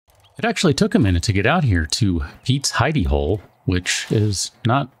It actually took a minute to get out here to Pete's hidey hole, which is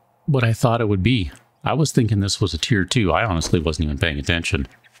not what I thought it would be. I was thinking this was a tier 2. I honestly wasn't even paying attention.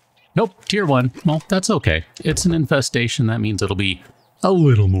 Nope, tier 1. Well, that's okay. It's an infestation. That means it'll be a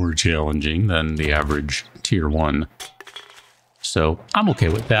little more challenging than the average tier 1. So I'm okay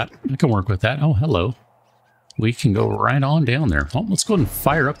with that. I can work with that. Oh, hello. We can go right on down there. Oh, let's go ahead and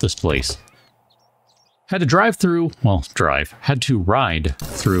fire up this place. Had to drive through, well, had to ride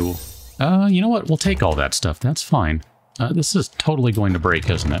through. You know what? We'll take all that stuff. That's fine. This is totally going to break,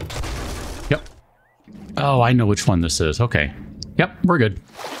 isn't it? Yep. Oh, I know which one this is. Okay. Yep, we're good.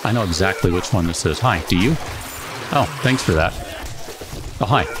 I know exactly which one this is. Hi, do you? Oh, thanks for that. Oh,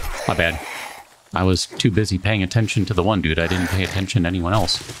 hi. My bad. I was too busy paying attention to the one dude. I didn't pay attention to anyone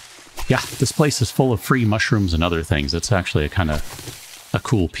else. Yeah, this place is full of free mushrooms and other things. It's actually a kind of a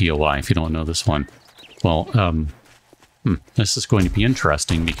cool POI if you don't know this one. Well, this is going to be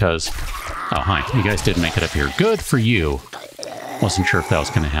interesting because... Oh, hi. You guys did make it up here. Good for you. Wasn't sure if that was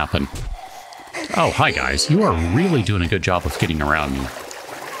going to happen. Oh, hi, guys. You are really doing a good job of getting around me.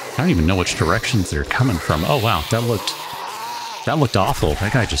 I don't even know which directions they're coming from. Oh, wow. That looked awful.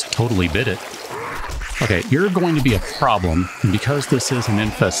 That guy just totally bit it. Okay, you're going to be a problem. And because this is an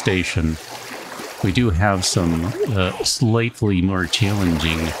infestation, we do have some slightly more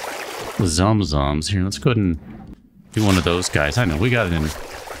challenging Zomzoms here. Let's go ahead and do one of those guys. I know we got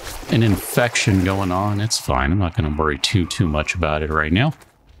an infection going on. It's fine. I'm not going to worry too much about it right now.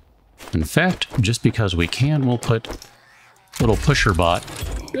 In fact, just because we can, we'll put little pusher bot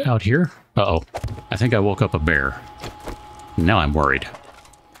out here. Uh-oh. I think I woke up a bear. Now I'm worried.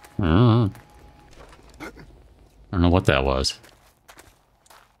 I don't know what that was.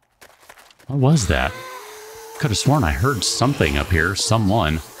 What was that? Could have sworn I heard something up here.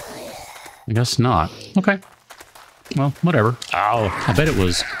 Someone. I guess not. Okay. Well, whatever. Oh, I bet it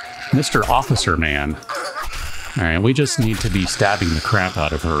was Mr. Officer Man. Alright, we just need to be stabbing the crap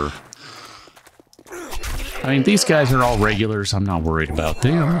out of her. I mean, these guys are all regulars. I'm not worried about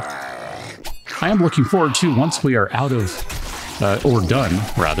them. I am looking forward to, once we are out of, or done,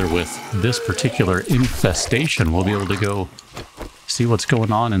 rather, with this particular infestation, we'll be able to go see what's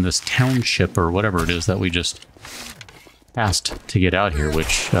going on in this township or whatever it is that we just asked to get out here,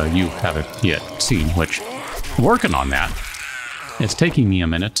 which you haven't yet seen, which I'm working on that. It's taking me a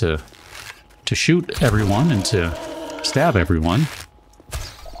minute to shoot everyone and to stab everyone.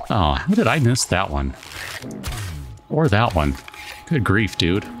 Oh, how did I miss that one? Or that one? Good grief,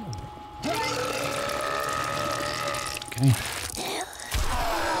 dude. Okay.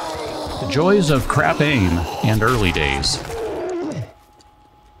 The joys of crap aim and early days.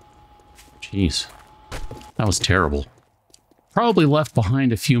 Jeez. That was terrible. Probably left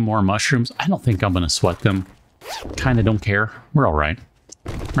behind a few more mushrooms. I don't think I'm going to sweat them. Kind of don't care. We're all right.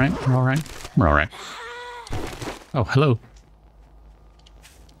 Right? We're all right? We're all right. Oh, hello.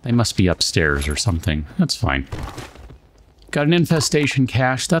 They must be upstairs or something. That's fine. Got an infestation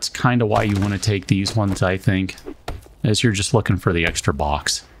cache. That's kind of why you want to take these ones, I think. As you're just looking for the extra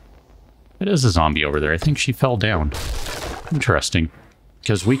box. It is a zombie over there. I think she fell down. Interesting.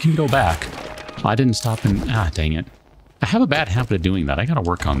 Because we can go back. I didn't stop and... Ah, dang it. I have a bad habit of doing that. I gotta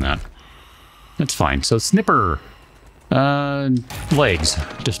work on that. That's fine. So, snipper. Legs.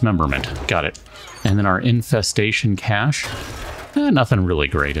 Dismemberment. Got it. And then our infestation cache. Nothing really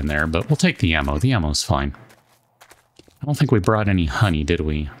great in there, but we'll take the ammo. The ammo's fine. I don't think we brought any honey, did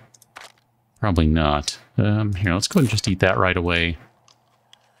we? Probably not. Here, let's go ahead and just eat that right away.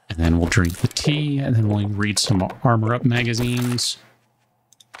 And then we'll drink the tea, and then we'll read some armor up magazines.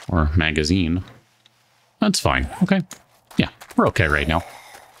 Or magazine. That's fine. Okay. Yeah, we're okay right now.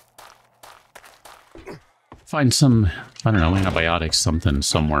 Find some, I don't know, antibiotics, something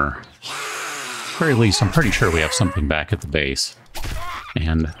somewhere. At the very least, I'm pretty sure we have something back at the base.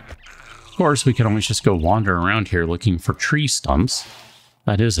 And, of course, we can always just go wander around here looking for tree stumps.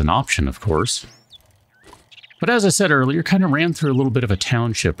 That is an option, of course. But as I said earlier, kind of ran through a little bit of a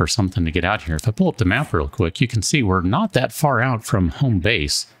township or something to get out here. If I pull up the map real quick, you can see we're not that far out from home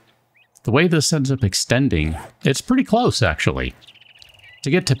base. The way this ends up extending, it's pretty close, actually. To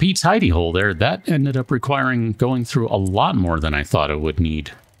get to Pete's hidey hole there, that ended up requiring going through a lot more than I thought it would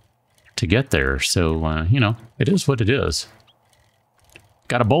need to get there. So, you know, it is what it is.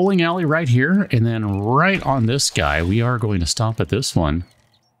 Got a bowling alley right here, and then right on this guy, we are going to stop at this one.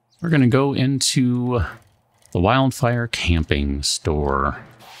 We're going to go into the Wildfire Camping Store.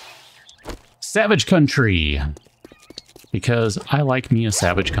 Savage Country! Because I like me a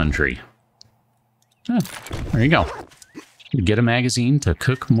Savage Country. There you go. Get a magazine to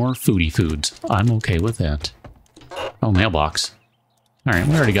cook more foodie foods. I'm okay with that. Oh, mailbox. All right,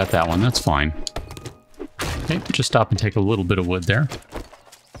 we already got that one. That's fine. Okay, just stop and take a little bit of wood there.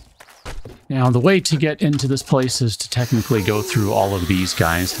 Now, the way to get into this place is to technically go through all of these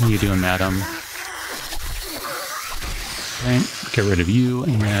guys. How you doing, madam? Okay, get rid of you,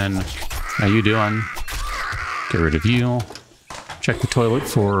 and then how you doing? Get rid of you. Check the toilet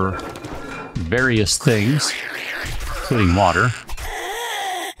for various things, including water.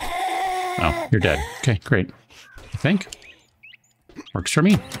 Oh, you're dead. Okay, great. I think. Works for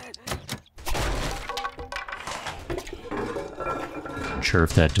me. Not sure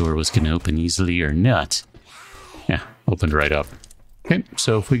if that door was going to open easily or not. Yeah, opened right up. Okay,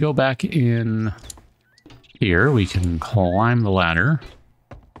 so if we go back in here, we can climb the ladder.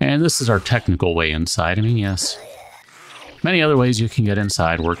 And this is our technical way inside. I mean, yes, many other ways you can get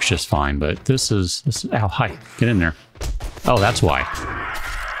inside works just fine, but this is ow, hi, get in there. Oh, that's why.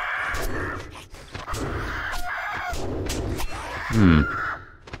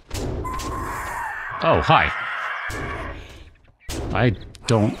 Oh, hi.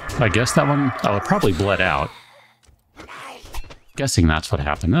 I guess that one, oh, it probably bled out. Guessing that's what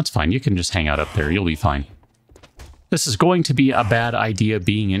happened. That's fine. You can just hang out up there. You'll be fine. This is going to be a bad idea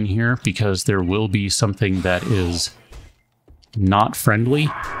being in here because there will be something that is not friendly.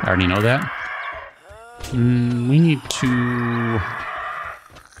 I already know that. We need to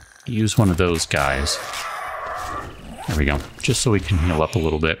use one of those guys. There we go. Just so we can heal up a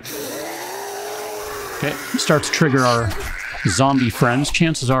little bit. Okay, start to trigger our zombie friends.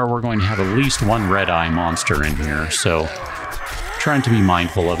 Chances are we're going to have at least one red-eye monster in here, so trying to be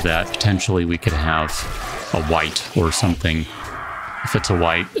mindful of that. Potentially we could have a white or something. If it's a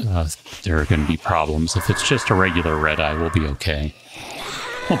white, there are going to be problems. If it's just a regular red-eye, we'll be okay.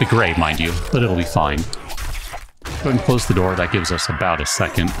 Won't be great, mind you, but it'll be fine. Go ahead and close the door. That gives us about a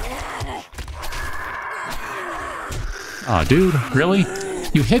second. Aw, dude, really?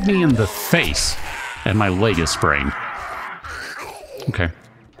 You hit me in the face, and my leg is sprained. Okay.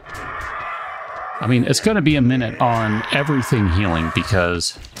 I mean, it's going to be a minute on everything healing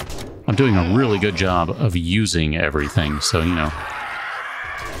because I'm doing a really good job of using everything. So, you know,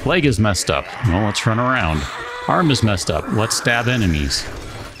 leg is messed up. Well, let's run around. Arm is messed up. Let's stab enemies.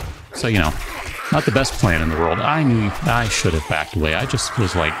 So, you know, not the best plan in the world. I knew I should have backed away. I just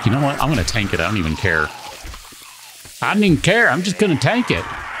was like, you know what? I'm going to tank it. I don't even care. I don't even care. I'm just going to tank it.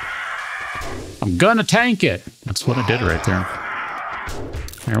 I'm going to tank it. That's what I did right there.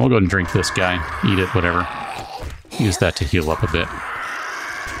 Here, we'll go and drink this guy. Eat it, whatever. Use that to heal up a bit.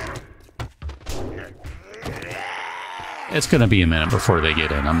 It's going to be a minute before they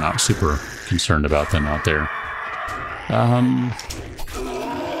get in. I'm not super concerned about them out there.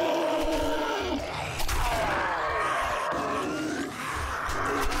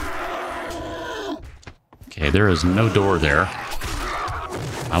 Okay, there is no door there.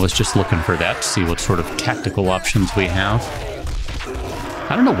 I was just looking for that to see what sort of tactical options we have.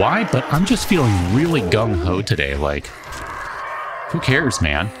 I don't know why, but I'm just feeling really gung-ho today. Like, who cares,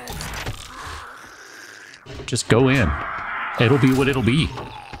 man? Just go in. It'll be what it'll be.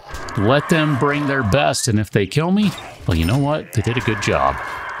 Let them bring their best, and if they kill me, well, you know what? They did a good job.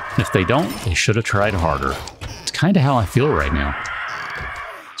 If they don't, they should have tried harder. It's kind of how I feel right now.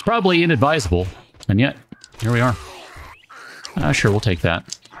 It's probably inadvisable, and yet, here we are. Sure, we'll take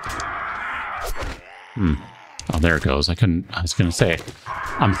that. Oh, there it goes. I was going to say,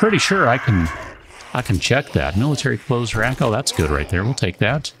 I'm pretty sure I can check that. Military clothes rack. Oh, that's good right there. We'll take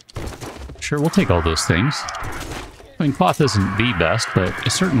that. Sure, we'll take all those things. I mean, cloth isn't the best, but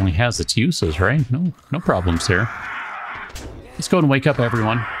it certainly has its uses, right? No problems here. Let's go and wake up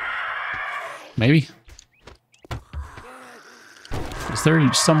everyone. Maybe? Is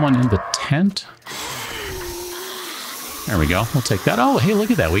there someone in the tent? There we go. We'll take that. Oh, hey,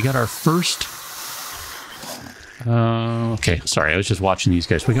 look at that. We got our first... okay, sorry. I was just watching these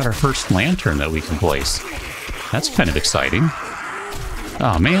guys. We got our first lantern that we can place. That's kind of exciting.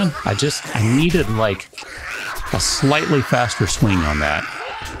 Oh, man. I needed, like, a slightly faster swing on that.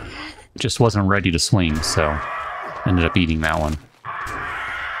 Just wasn't ready to swing, so ended up eating that one.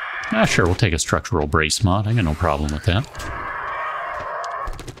 Sure, we'll take a structural brace mod. I got no problem with that.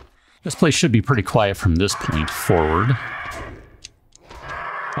 This place should be pretty quiet from this point forward.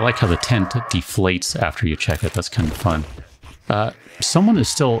 I like how the tent deflates after you check it. That's kind of fun. Someone is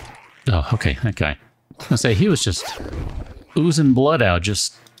still... Oh, okay, that guy. I was going to say, he was just oozing blood out.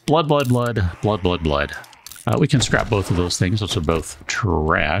 Just blood, blood, blood, blood, blood, blood. We can scrap both of those things. Those are both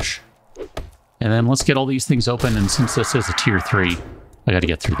trash. And then let's get all these things open. And since this is a tier 3, I got to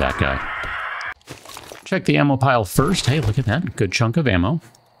get through that guy. Check the ammo pile first. Hey, look at that. Good chunk of ammo.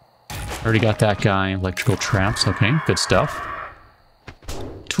 Already got that guy. Electrical traps. Okay, good stuff.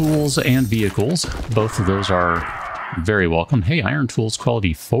 tools and vehicles. Both of those are very welcome. Hey, iron tools,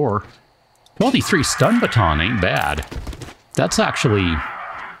 quality 4. Quality 3 stun baton ain't bad. It's actually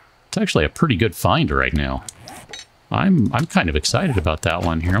a pretty good find right now. I'm kind of excited about that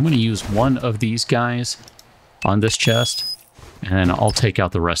one here. I'm going to use one of these guys on this chest, and I'll take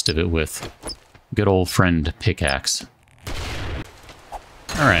out the rest of it with good old friend pickaxe.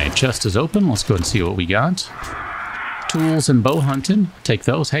 Alright, chest is open. Let's go and see what we got. Tools and bow hunting. Take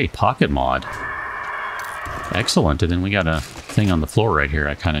those. Hey, pocket mod. Excellent. And then we got a thing on the floor right here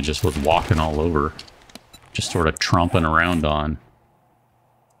I kind of just was walking all over. Just sort of tromping around on.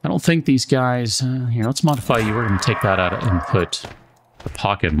 I don't think these guys... here, let's modify you. We're going to take that out and put the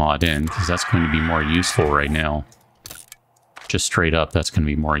pocket mod in, because that's going to be more useful right now. Just straight up, that's going to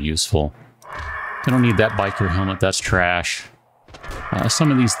be more useful. I don't need that biker helmet. That's trash.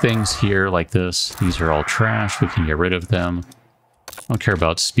 Some of these things here, like this, these are all trash. We can get rid of them. I don't care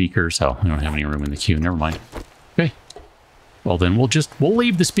about speakers. Oh, we don't have any room in the queue. Never mind. Okay. Well, then we'll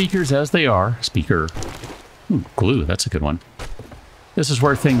leave the speakers as they are. Speaker. Ooh, glue. That's a good one. This is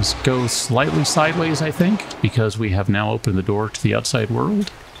where things go slightly sideways, I think, because we have now opened the door to the outside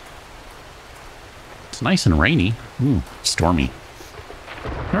world. It's nice and rainy. Ooh, stormy.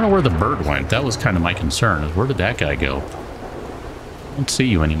 I don't know where the bird went. That was kind of my concern. Where did that guy go? I don't see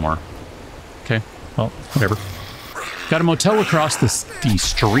you anymore. Okay, well, whatever. Got a motel across the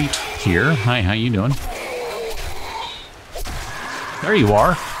street here. Hi, how you doing? There you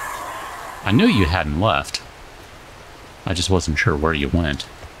are. I knew you hadn't left. I just wasn't sure where you went.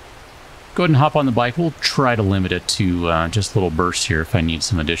 Go ahead and hop on the bike. We'll try to limit it to just little bursts here if I need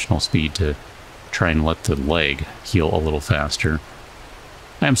some additional speed to try and let the leg heal a little faster.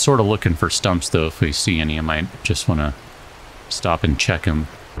 I am sort of looking for stumps, though. If we see any, I might just want to stop and check them.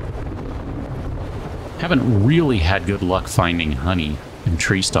 Haven't really had good luck finding honey in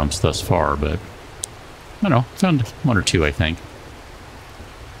tree stumps thus far, but I don't know. Found one or two, I think.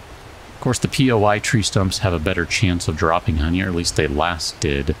 Of course, the POI tree stumps have a better chance of dropping honey, or at least they last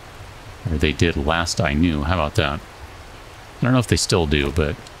did. Or they did last I knew. How about that? I don't know if they still do,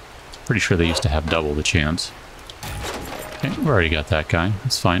 but pretty sure they used to have double the chance. Okay, we've already got that guy.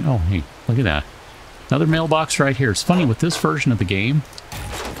 That's fine. Oh, hey, look at that. Another mailbox right here. It's funny with this version of the game,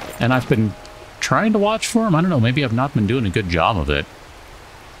 and I've been trying to watch for them. I don't know, maybe I've not been doing a good job of it.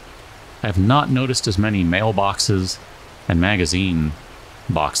 I have not noticed as many mailboxes and magazine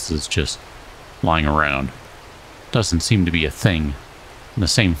boxes just lying around. Doesn't seem to be a thing in the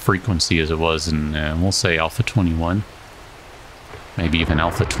same frequency as it was in, we'll say, Alpha 21. Maybe even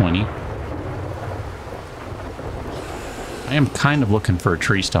Alpha 20. I am kind of looking for a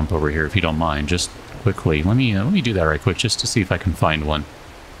tree stump over here, if you don't mind, just quickly. Let me do that right quick, just to see if I can find one.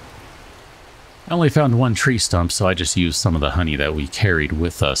 I only found one tree stump, so I just used some of the honey that we carried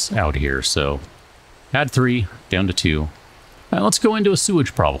with us out here, so... Had 3, down to 2. Let's go into a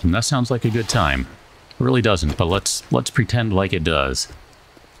sewage problem. That sounds like a good time. It really doesn't, but let's pretend like it does.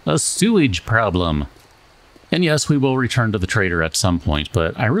 A sewage problem. And yes, we will return to the trader at some point,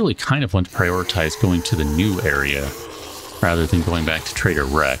 but I really kind of want to prioritize going to the new area rather than going back to Trader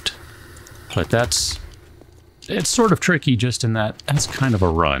Wrecked. But it's sort of tricky just in that that's kind of a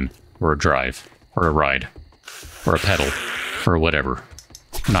run, or a drive, or a ride, or a pedal, or whatever.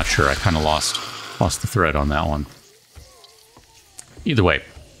 I'm not sure, I kind of lost the thread on that one. Either way,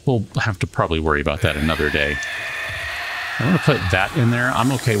 we'll have to probably worry about that another day. I'm going to put that in there.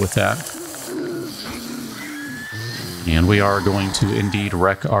 I'm okay with that. And we are going to indeed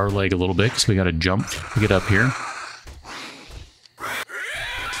wreck our leg a little bit, because we got to jump to get up here.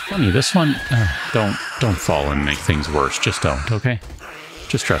 It's funny, this one... don't fall and make things worse. Just don't, okay?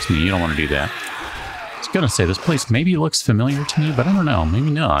 Just trust me, you don't want to do that. I was going to say, this place maybe looks familiar to me, but I don't know.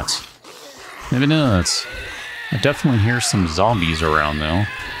 Maybe not. Maybe not. I definitely hear some zombies around, though.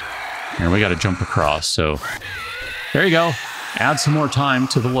 Here, we got to jump across, so... There you go. Add some more time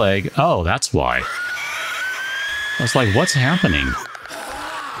to the leg. Oh, that's why. I was like, what's happening?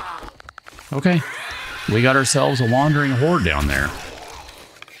 Okay. We got ourselves a wandering horde down there.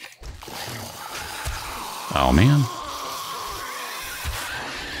 Oh, man.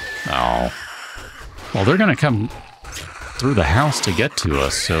 Oh. Well, they're going to come through the house to get to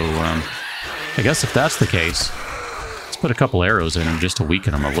us, so... I guess if that's the case, let's put a couple arrows in them just to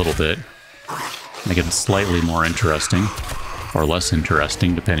weaken them a little bit. Make it slightly more interesting, or less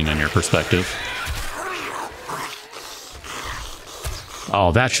interesting, depending on your perspective.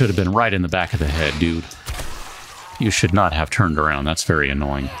 Oh, that should have been right in the back of the head, dude. You should not have turned around. That's very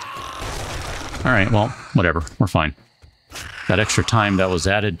annoying. Alright, well, whatever. We're fine. That extra time that was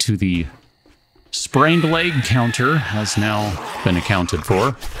added to the sprained leg counter has now been accounted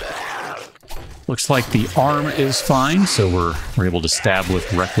for. Looks like the arm is fine, so we're able to stab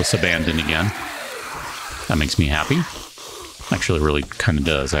with reckless abandon again. That makes me happy. Actually, it really kind of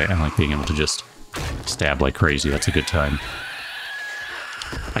does. I like being able to just stab like crazy. That's a good time.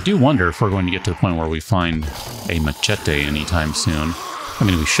 I do wonder if we're going to get to the point where we find a machete anytime soon. I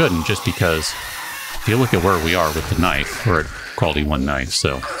mean, we shouldn't, just because if you look at where we are with the knife, we're at quality 1 knife,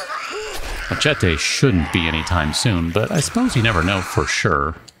 so machete shouldn't be anytime soon, but I suppose you never know for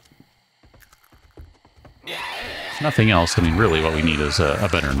sure. If nothing else, I mean, really what we need is a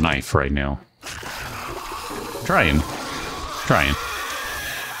better knife right now. Trying.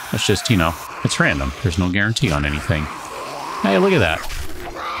 That's just, you know, it's random. There's no guarantee on anything. Hey, look at that.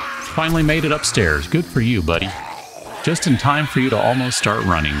 Finally made it upstairs. Good for you, buddy. Just in time for you to almost start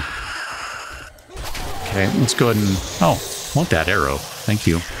running. Okay, let's go ahead and... Oh, want that arrow. Thank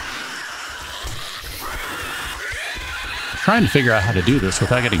you. I'm trying to figure out how to do this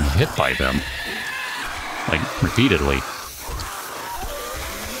without getting hit by them. Like, repeatedly.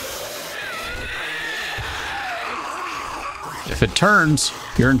 If it turns,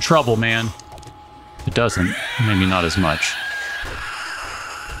 you're in trouble, man. If it doesn't, maybe not as much.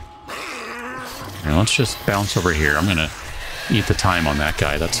 Here, let's just bounce over here. I'm gonna eat the time on that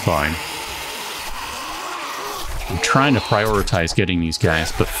guy. That's fine. I'm trying to prioritize getting these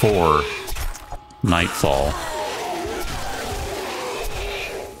guys before nightfall.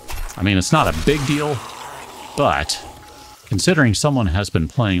 I mean, it's not a big deal, but considering someone has been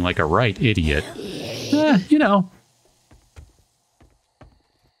playing like a right idiot, you know.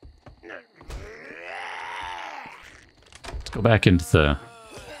 Let's go back into the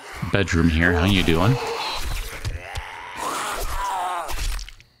bedroom here. How you doing?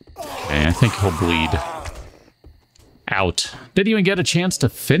 Okay, I think he'll bleed out. Didn't even get a chance to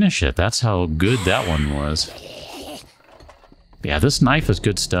finish it. That's how good that one was. Yeah, this knife is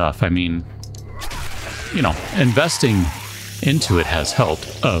good stuff. I mean, you know, investing into it has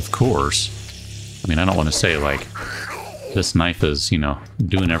helped, of course. I mean, I don't want to say, like, this knife is, you know,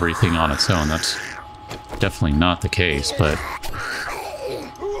 doing everything on its own. That's definitely not the case, but...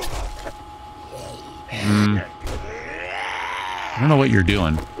 I don't know what you're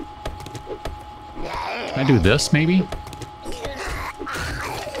doing. Can I do this, maybe?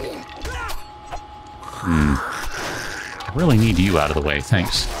 I really need you out of the way,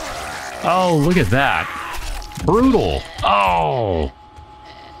 thanks. Oh, look at that. Brutal. Oh!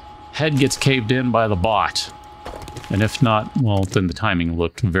 Head gets caved in by the bot. And if not, well, then the timing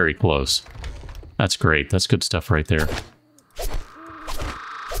looked very close. That's great. That's good stuff right there.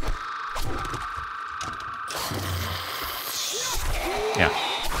 Yeah.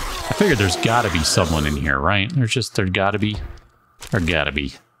 I figured there's gotta be someone in here, right? There gotta be.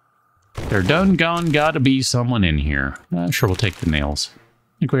 There done gone gotta be someone in here. Sure, we'll take the nails. I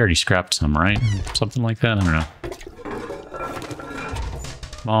think we already scrapped some, right? Something like that? I don't know.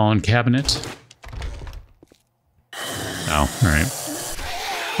 Come on, cabinet. Oh, alright.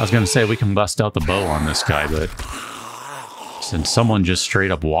 I was gonna say we can bust out the bow on this guy, but since someone just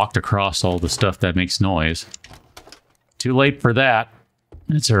straight up walked across all the stuff that makes noise, too late for that.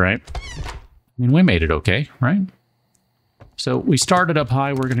 It's alright. I mean, we made it okay, right? So we started up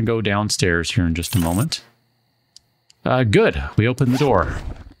high. We're going to go downstairs here in just a moment. Good. We opened the door.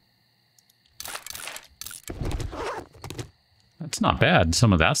 That's not bad.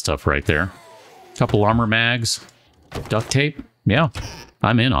 Some of that stuff right there. Couple armor mags. Duct tape. Yeah,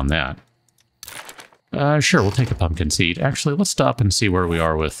 I'm in on that. Sure, we'll take a pumpkin seed. Actually, let's stop and see where we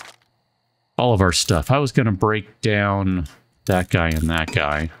are with all of our stuff. I was going to break down that guy and that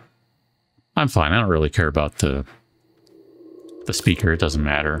guy. I'm fine. I don't really care about the speaker. It doesn't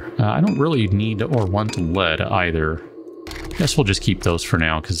matter. I don't really need or want lead either. Guess we'll just keep those for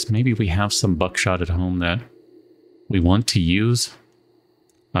now, because maybe we have some buckshot at home that we want to use.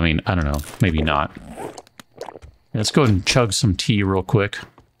 I mean, I don't know. Maybe not. Let's go ahead and chug some tea real quick.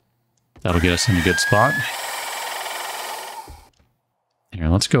 That'll get us in a good spot. Here,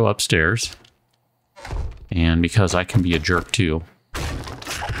 let's go upstairs. And because I can be a jerk too.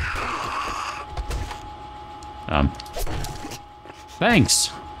 Thanks!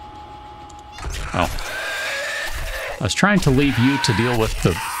 Oh. I was trying to leave you to deal with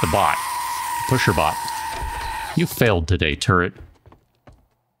the bot. Pusher bot. You failed today, turret.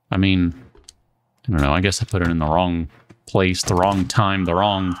 I mean, I don't know, I guess I put it in the wrong place, the wrong time, the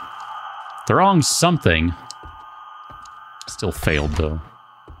wrong something. Still failed, though.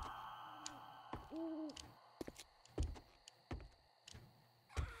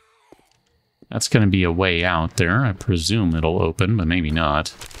 That's going to be a way out there. I presume it'll open, but maybe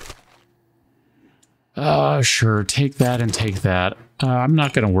not. Sure, take that and take that. I'm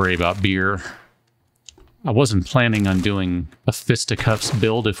not going to worry about beer. I wasn't planning on doing a fisticuffs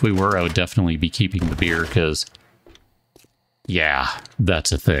build. If we were, I would definitely be keeping the beer, because, yeah,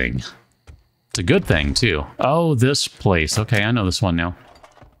 that's a thing. It's a good thing, too. Oh, this place. Okay, I know this one now.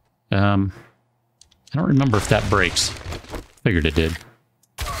 I don't remember if that breaks. Figured it did.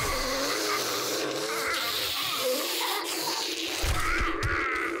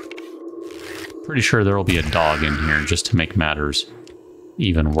 Pretty sure there will be a dog in here just to make matters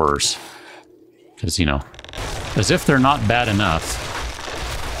even worse. Because, you know, as if they're not bad enough.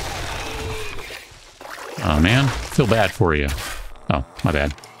 Oh, man. Feel bad for you. Oh, my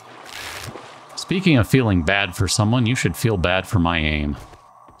bad. Speaking of feeling bad for someone, you should feel bad for my aim.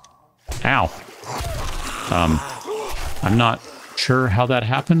 Ow. I'm not sure how that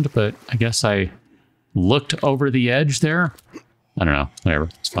happened, but I guess I looked over the edge there. I don't know. Whatever.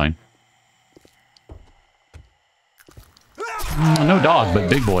 It's fine. No dog, but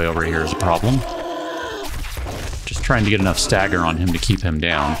big boy over here is a problem. Just trying to get enough stagger on him to keep him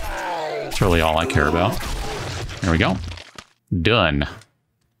down. That's really all I care about. There we go. Done.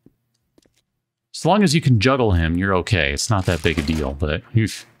 As long as you can juggle him, you're okay. It's not that big a deal, but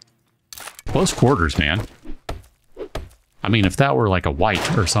close quarters, man. I mean, if that were like a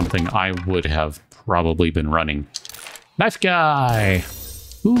white or something, I would have probably been running. Knife guy!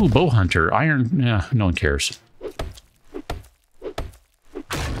 Ooh, bow hunter. Iron. Yeah, no one cares.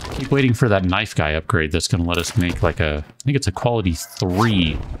 Keep waiting for that knife guy upgrade that's going to let us make like a... I think it's a quality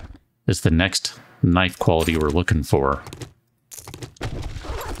 3 is the next knife quality we're looking for.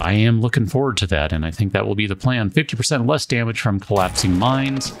 I am looking forward to that, and I think that will be the plan. 50% less damage from collapsing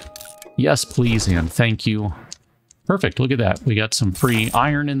mines. Yes, please, and thank you. Perfect, look at that. We got some free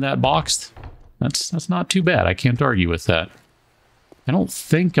iron in that box. That's not too bad. I can't argue with that. I don't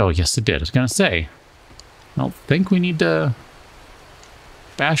think... Oh, yes, it did. I was going to say. I don't think we need to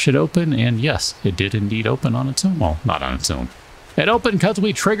bash it open, and yes, it did indeed open on its own. Well, not on its own. It opened because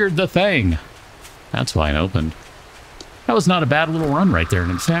we triggered the thing. That's why it opened. That was not a bad little run right there,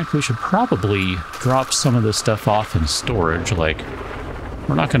 and in fact, we should probably drop some of this stuff off in storage. Like,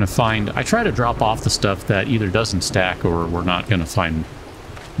 we're not going to find... I try to drop off the stuff that either doesn't stack or we're not going to find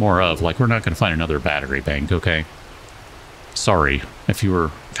more of. Like, we're not going to find another battery bank, okay? Sorry if you were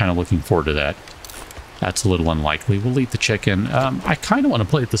kind of looking forward to that. That's a little unlikely. We'll eat the chicken. I kind of want to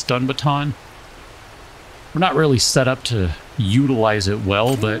play with the stun baton. We're not really set up to utilize it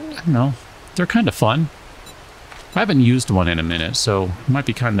well, but, I don't know, they're kind of fun. I haven't used one in a minute, so it might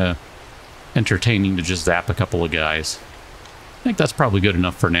be kind of entertaining to just zap a couple of guys. I think that's probably good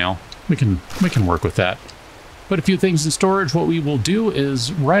enough for now. We can work with that. Put a few things in storage. What we will do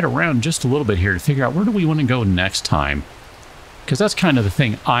is ride around just a little bit here to figure out where do we want to go next time. Because that's kind of the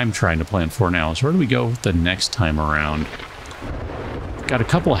thing I'm trying to plan for now, is where do we go the next time around? Got a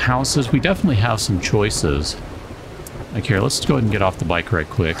couple of houses. We definitely have some choices. Like here, let's go ahead and get off the bike right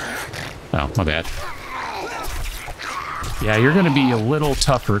quick. Oh, my bad. Yeah, you're going to be a little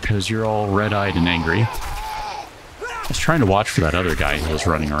tougher because you're all red-eyed and angry. I was trying to watch for that other guy who was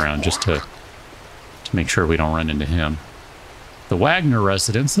running around just to make sure we don't run into him. The Wagner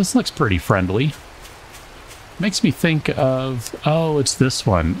residence. This looks pretty friendly. Makes me think of... Oh, it's this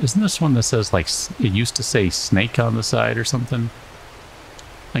one. Isn't this one that says, like, it used to say snake on the side or something?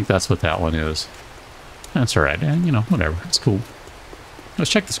 I think that's what that one is. That's alright. And, you know, whatever. It's cool.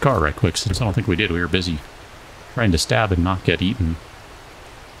 Let's check this car right quick, since I don't think we did. We were busy trying to stab and not get eaten.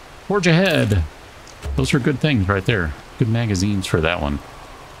 Forge ahead! Those are good things right there. Good magazines for that one.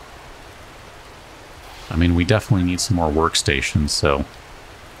 I mean, we definitely need some more workstations, so...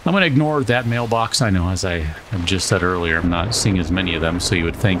 I'm going to ignore that mailbox. I know, as I have just said earlier, I'm not seeing as many of them, so you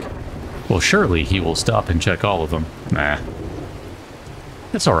would think, well, surely he will stop and check all of them. Nah.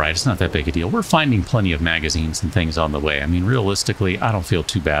 It's alright, it's not that big a deal. We're finding plenty of magazines and things on the way. I mean, realistically, I don't feel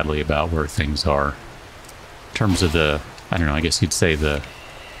too badly about where things are. In terms of the, I don't know, I guess you'd say the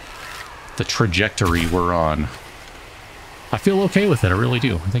trajectory we're on. I feel okay with it, I really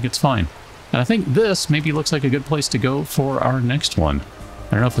do. I think it's fine. And I think this maybe looks like a good place to go for our next one.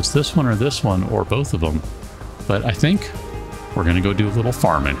 I don't know if it's this one or both of them, but I think we're going to go do a little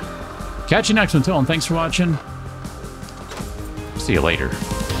farming. Catch you next one, Till, and thanks for watching. See you later.